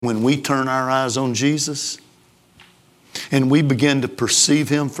When we turn our eyes on Jesus and we begin to perceive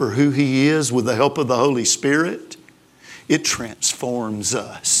Him for who He is with the help of the Holy Spirit, it transforms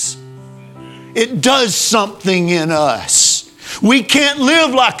us. It does something in us. We can't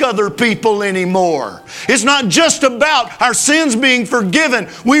live like other people anymore. It's not just about our sins being forgiven.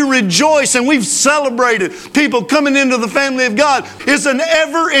 We rejoice and we've celebrated people coming into the family of God. It's an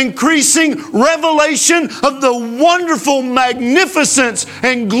ever-increasing revelation of the wonderful magnificence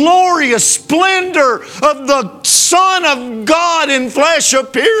and glorious splendor of the Son of God in flesh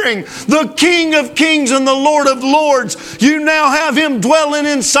appearing, the King of Kings and the Lord of Lords. You now have Him dwelling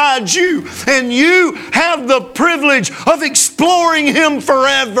inside you, and you have the privilege of exploring Him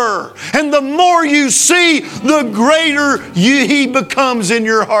forever. And the more you see, the greater He becomes in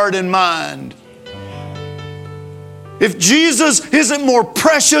your heart and mind. If Jesus isn't more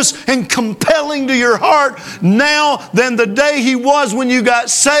precious and compelling to your heart now than the day He was when you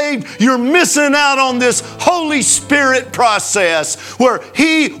got saved, you're missing out on this Holy Spirit process where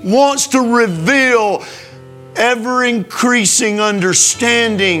He wants to reveal ever-increasing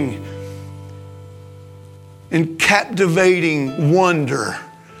understanding and captivating wonder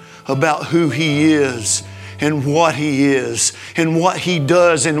about who He is and what He is and what He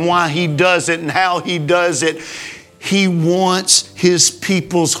does and why He does it and how He does it. He wants His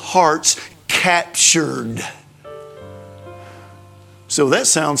people's hearts captured. So that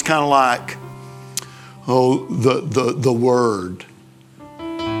sounds kind of like, the word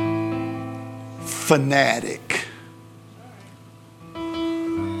fanatic.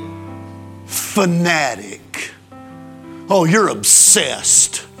 Fanatic. Oh, you're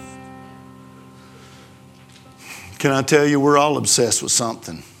obsessed. Can I tell you, we're all obsessed with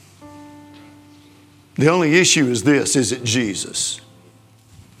something. The only issue is this: is it Jesus?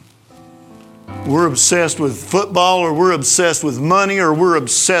 We're obsessed with football, or we're obsessed with money, or we're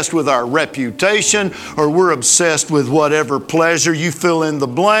obsessed with our reputation, or we're obsessed with whatever pleasure, you fill in the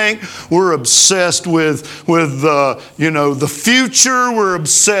blank. We're obsessed with the future. We're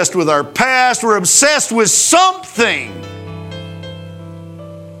obsessed with our past. We're obsessed with something.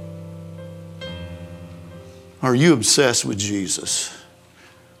 Are you obsessed with Jesus?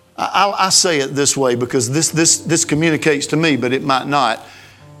 I say it this way because this communicates to me, but it might not.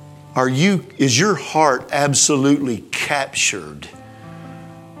 Is your heart absolutely captured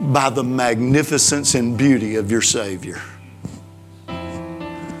by the magnificence and beauty of your Savior?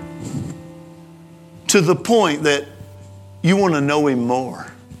 To the point that you want to know Him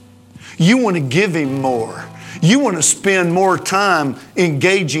more. You want to give Him more. You want to spend more time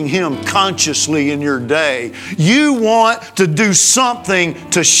engaging Him consciously in your day. You want to do something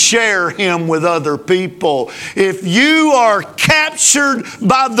to share Him with other people. If you are captured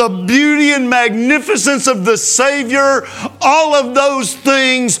by the beauty and magnificence of the Savior, all of those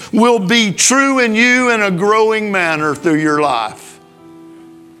things will be true in you in a growing manner through your life.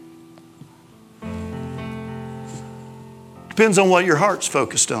 Depends on what your heart's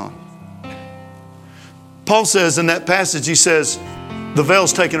focused on. Paul says in that passage, he says, the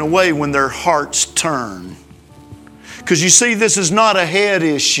veil's taken away when their hearts turn. Because you see, this is not a head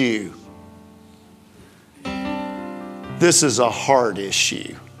issue. This is a heart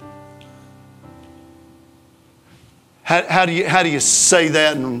issue. How do you say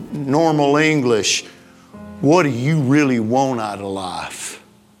that in normal English? What do you really want out of life?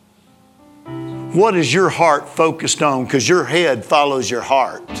 What is your heart focused on? Because your head follows your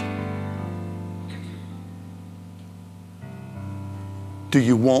heart. Do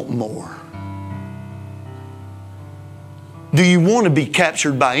you want more? Do you want to be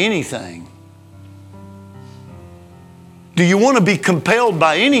captured by anything? Do you want to be compelled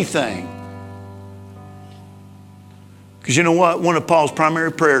by anything? Because you know what? One of Paul's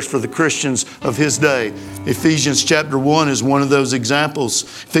primary prayers for the Christians of his day, Ephesians chapter 1 is one of those examples.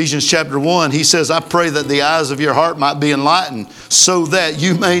 Ephesians chapter 1, he says, I pray that the eyes of your heart might be enlightened so that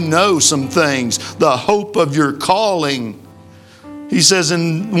you may know some things, the hope of your calling. He says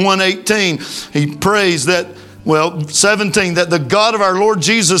in 1:18, he prays that, 17, that the God of our Lord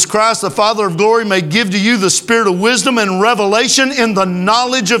Jesus Christ, the Father of glory, may give to you the spirit of wisdom and revelation in the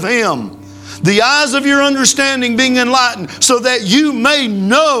knowledge of Him. The eyes of your understanding being enlightened so that you may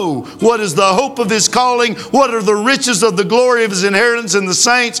know what is the hope of His calling, what are the riches of the glory of His inheritance in the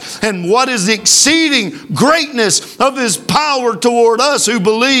saints, and what is the exceeding greatness of His power toward us who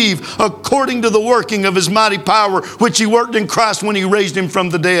believe, according to the working of His mighty power, which He worked in Christ when He raised Him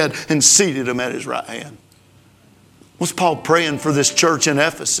from the dead and seated Him at His right hand. What's Paul praying for this church in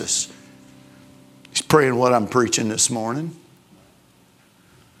Ephesus? He's praying what I'm preaching this morning.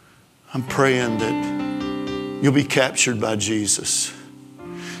 I'm praying that you'll be captured by Jesus.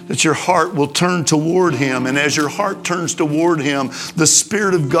 that your heart will turn toward Him. And as your heart turns toward Him, the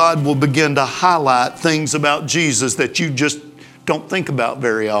Spirit of God will begin to highlight things about Jesus that you just don't think about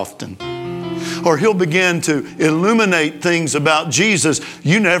very often. Or He'll begin to illuminate things about Jesus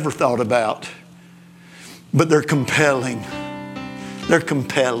you never thought about. But they're compelling. They're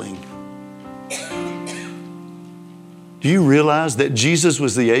compelling. Do you realize that Jesus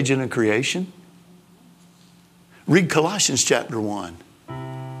was the agent of creation? Read Colossians chapter 1.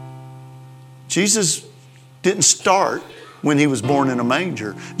 Jesus didn't start when He was born in a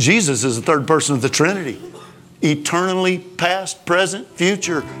manger. Jesus is the third person of the Trinity. Eternally past, present,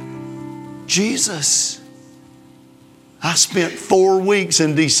 future. Jesus. I spent 4 weeks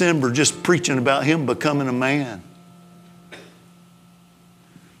in December just preaching about Him becoming a man.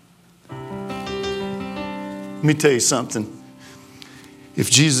 Let me tell you something.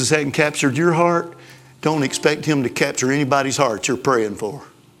 If Jesus hadn't captured your heart, don't expect Him to capture anybody's heart you're praying for.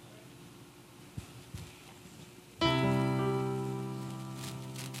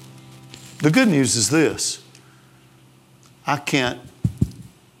 The good news is this. I can't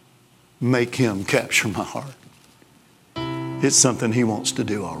make Him capture my heart. It's something He wants to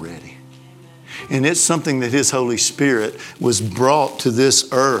do already. And it's something that His Holy Spirit was brought to this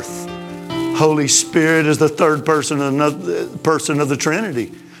earth. Holy Spirit is the third person of the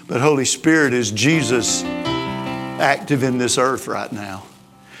Trinity. But Holy Spirit is Jesus active in this earth right now.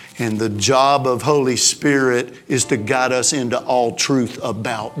 And the job of Holy Spirit is to guide us into all truth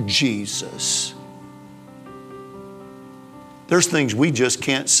about Jesus. There's things we just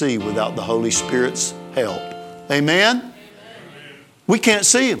can't see without the Holy Spirit's help. Amen? We can't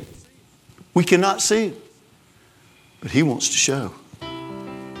see Him. We cannot see Him. But He wants to show.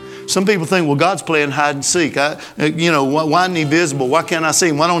 Some people think, well, God's playing hide and seek. Why isn't He visible? Why can't I see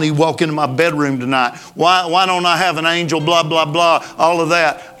Him? Why don't He walk into my bedroom tonight? Why don't I have an angel? Blah, blah, blah. All of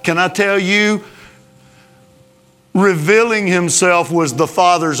that. Can I tell you, revealing Himself was the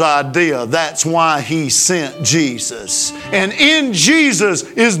Father's idea. That's why He sent Jesus. And in Jesus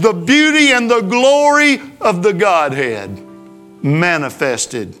is the beauty and the glory of the Godhead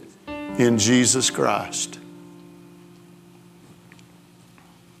manifested in Jesus Christ.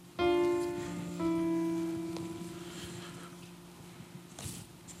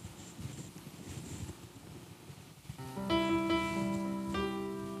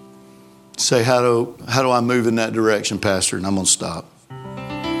 Say, how do I move in that direction, Pastor? And I'm going to stop.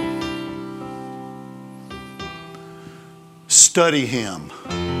 Study Him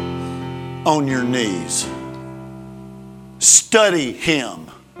on your knees. Study Him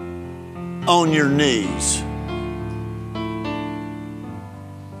on your knees.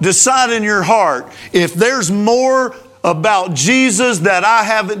 Decide in your heart, if there's more about Jesus that I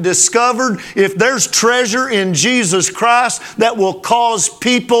haven't discovered, if there's treasure in Jesus Christ that will cause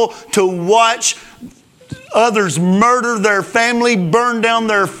people to watch others murder their family, burn down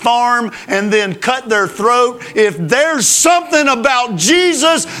their farm, and then cut their throat, if there's something about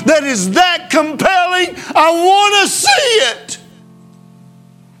Jesus that is that compelling, I want to see it.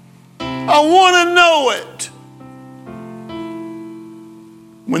 I want to know it.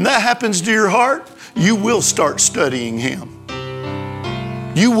 When that happens to your heart, you will start studying Him.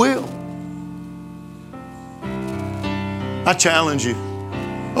 You will. I challenge you,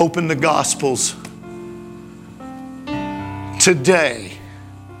 open the Gospels today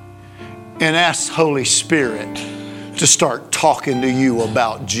and ask Holy Spirit to start talking to you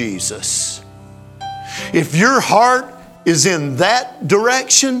about Jesus. If your heart is in that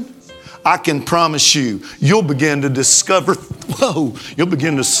direction, I can promise you, you'll begin to discover, you'll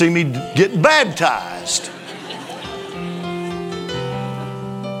begin to see me get baptized.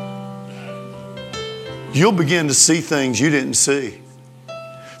 You'll begin to see things you didn't see.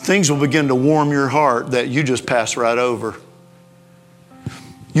 Things will begin to warm your heart that you just pass right over.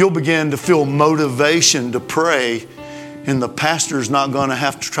 You'll begin to feel motivation to pray, and the pastor's not going to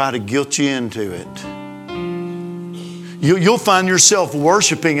have to try to guilt you into it. You'll find yourself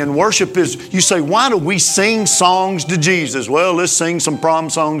worshiping, and worship is, you say, why do we sing songs to Jesus? Well, let's sing some prom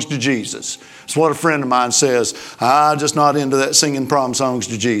songs to Jesus. That's what a friend of mine says. I'm just not into that singing prom songs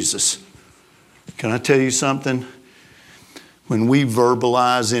to Jesus. Can I tell you something? When we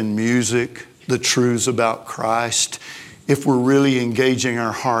verbalize in music the truths about Christ, if we're really engaging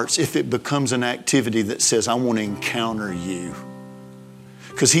our hearts, if it becomes an activity that says, I want to encounter you.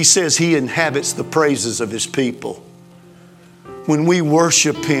 Because He says He inhabits the praises of His people. When we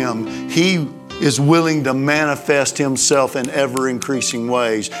worship Him, He is willing to manifest Himself in ever-increasing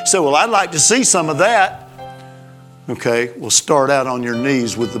ways. So, well, I'd like to see some of that. Okay, well, start out on your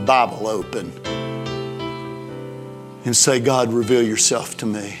knees with the Bible open. and say, God, reveal yourself to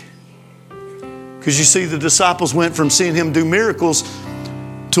me. Because you see, the disciples went from seeing him do miracles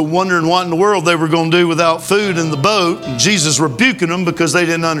to wondering what in the world they were going to do without food in the boat. And Jesus rebuking them because they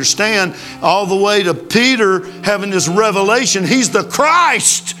didn't understand, all the way to Peter having this revelation. He's the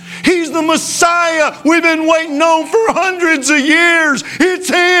Christ. He's the Messiah we've been waiting on for hundreds of years. It's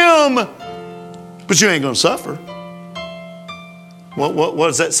Him. But you ain't going to suffer. What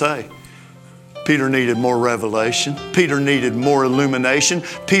does that say? Peter needed more revelation. Peter needed more illumination.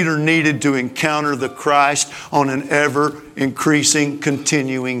 Peter needed to encounter the Christ on an ever-increasing,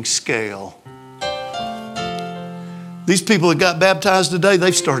 continuing scale. These people that got baptized today,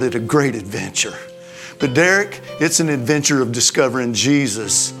 they've started a great adventure. But Derek, it's an adventure of discovering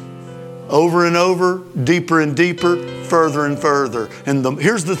Jesus over and over, deeper and deeper, further and further. And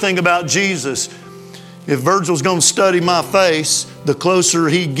here's the thing about Jesus. If Virgil's going to study my face, the closer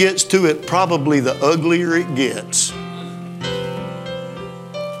he gets to it, probably the uglier it gets.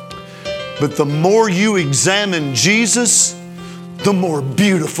 But the more you examine Jesus, the more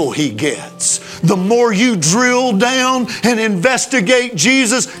beautiful He gets. The more you drill down and investigate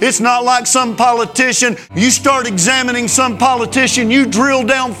Jesus, it's not like some politician. You start examining some politician, you drill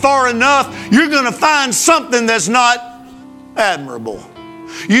down far enough, you're going to find something that's not admirable.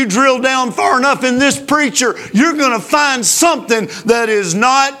 You drill down far enough in this preacher, you're going to find something that is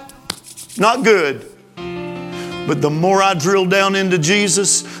not good. But the more I drill down into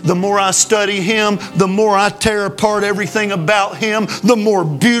Jesus, the more I study Him, the more I tear apart everything about Him, the more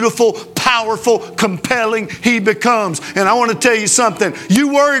beautiful, powerful, compelling He becomes. And I want to tell you something.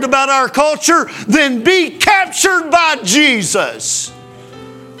 You worried about our culture? Then be captured by Jesus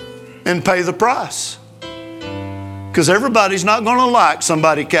and pay the price. Because everybody's not going to like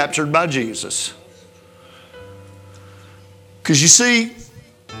somebody captured by Jesus. Because you see,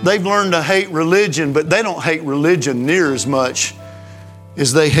 they've learned to hate religion, but they don't hate religion near as much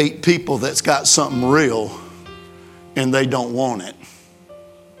as they hate people that's got something real and they don't want it.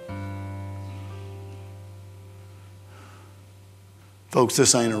 Folks,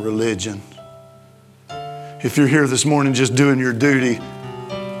 this ain't a religion. If you're here this morning just doing your duty,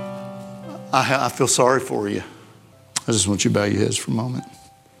 I feel sorry for you. I just want you to bow your heads for a moment.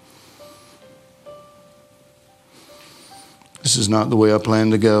 This is not the way I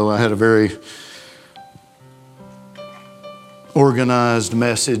planned to go. I had a very organized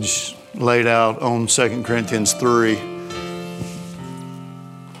message laid out on 2 Corinthians 3.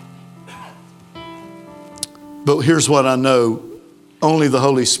 But here's what I know. Only the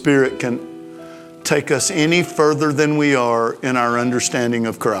Holy Spirit can take us any further than we are in our understanding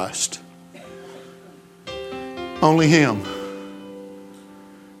of Christ. Only Him.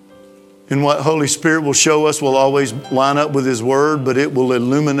 And what Holy Spirit will show us will always line up with His Word, but it will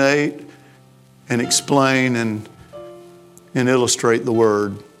illuminate and explain and illustrate the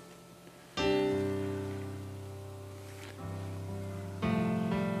Word.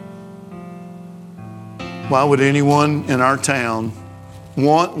 Why would anyone in our town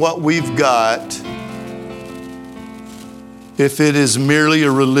want what we've got if it is merely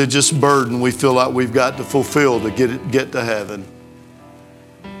a religious burden we feel like we've got to fulfill to get to heaven?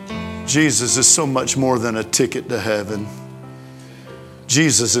 Jesus is so much more than a ticket to heaven.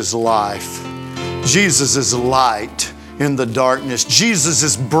 Jesus is life. Jesus is light in the darkness. Jesus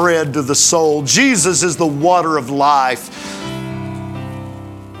is bread to the soul. Jesus is the water of life.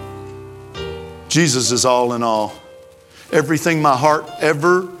 Jesus is all in all. Everything my heart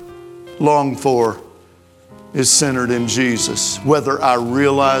ever longed for is centered in Jesus, whether I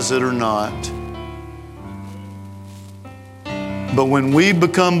realize it or not. But when we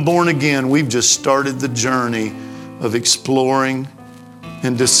become born again, we've just started the journey of exploring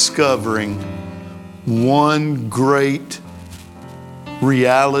and discovering one great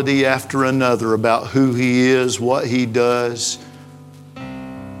reality after another about who He is, what He does,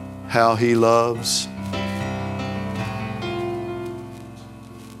 how He loves.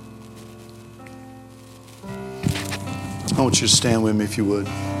 I want you to stand with me if you would.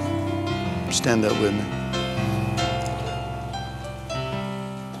 Stand up with me.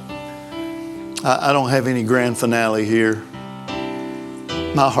 I don't have any grand finale here.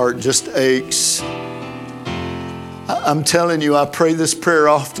 My heart just aches. I'm telling you, I pray this prayer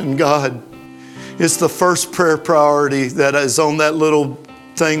often. God, it's the first prayer priority that is on that little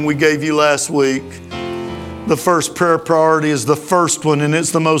thing we gave you last week. The first prayer priority is the first one, and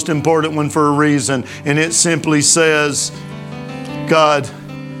it's the most important one for a reason. And it simply says, God,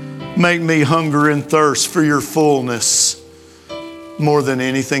 make me hunger and thirst for your fullness more than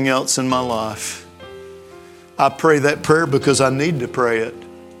anything else in my life. I pray that prayer because I need to pray it.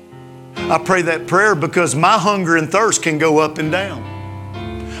 I pray that prayer because my hunger and thirst can go up and down.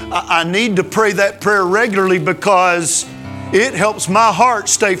 I need to pray that prayer regularly because it helps my heart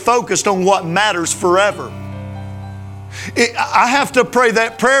stay focused on what matters forever. I have to pray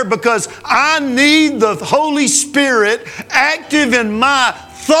that prayer because I need the Holy Spirit active in my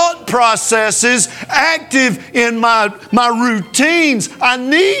thought processes, active in my routines. I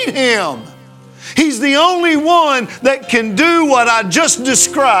need Him. He's the only one that can do what I just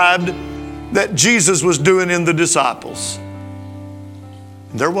described that Jesus was doing in the disciples.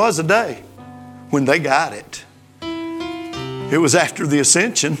 There was a day when they got it. It was after the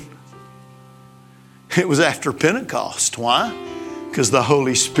ascension. It was after Pentecost. Why? Because the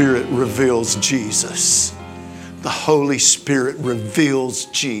Holy Spirit reveals Jesus. The Holy Spirit reveals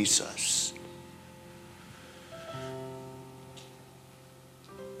Jesus.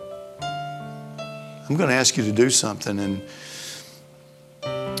 I'm going to ask you to do something, and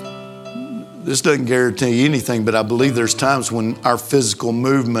this doesn't guarantee anything, but I believe there's times when our physical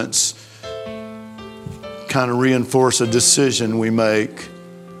movements kind of reinforce a decision we make.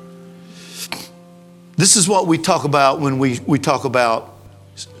 This is what we talk about when we talk about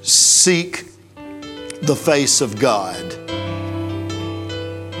seek the face of God.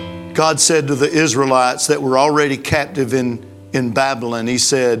 God said to the Israelites that were already captive in Babylon, He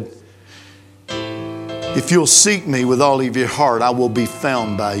said, if you'll seek me with all of your heart, I will be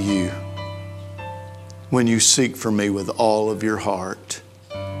found by you when you seek for me with all of your heart.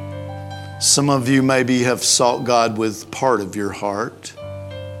 Some of you maybe have sought God with part of your heart.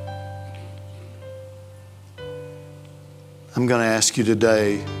 I'm going to ask you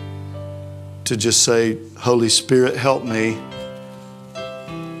today to just say, Holy Spirit, help me.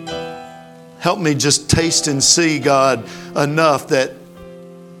 Help me just taste and see God enough that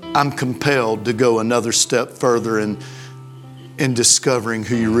I'm compelled to go another step further in discovering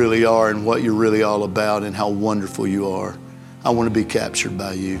who you really are and what you're really all about and how wonderful you are. I want to be captured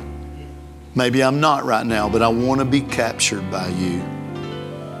by you. Maybe I'm not right now, but I want to be captured by you.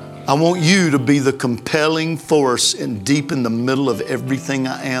 I want you to be the compelling force and deep in the middle of everything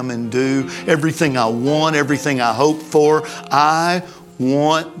I am and do, everything I want, everything I hope for. I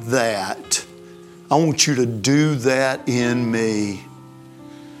want that. I want you to do that in me.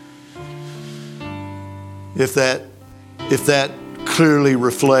 If that clearly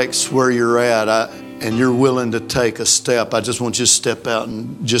reflects where you're at and you're willing to take a step, I just want you to step out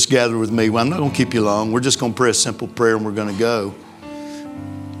and just gather with me. Well, I'm not going to keep you long. We're just going to pray a simple prayer and we're going to go.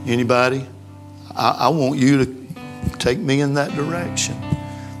 Anybody? I want you to take me in that direction.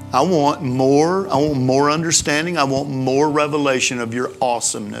 I want more understanding. I want more revelation of your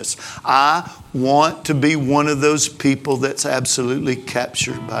awesomeness. I want to be one of those people that's absolutely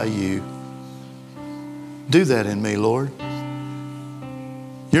captured by you. Do that in me, Lord.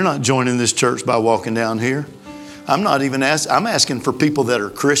 You're not joining this church by walking down here. I'm asking for people that are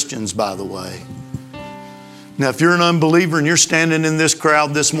Christians, by the way. Now, if you're an unbeliever and you're standing in this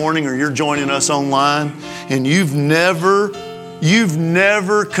crowd this morning or you're joining us online and you've never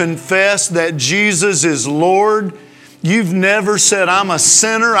confessed that Jesus is Lord, you've never said, I'm a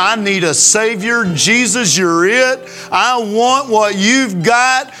sinner, I need a Savior, Jesus, you're it. I want what you've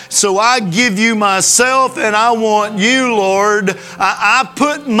got, so I give you myself and I want you, Lord. I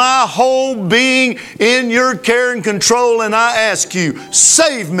put my whole being in your care and control, and I ask you,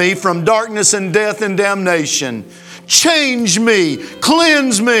 save me from darkness and death and damnation. Change me,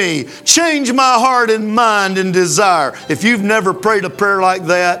 cleanse me, change my heart and mind and desire. If you've never prayed a prayer like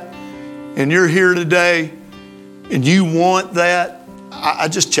that and you're here today, and you want that, I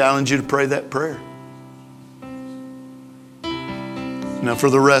just challenge you to pray that prayer. Now for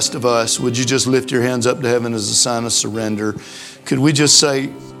the rest of us, would you just lift your hands up to heaven as a sign of surrender? Could we just say,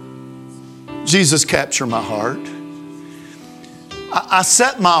 Jesus, capture my heart. I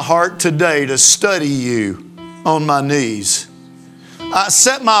set my heart today to study you on my knees. I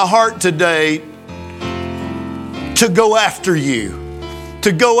set my heart today to go after you.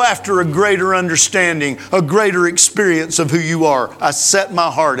 To go after a greater understanding, a greater experience of who you are. I set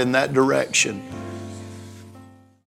my heart in that direction.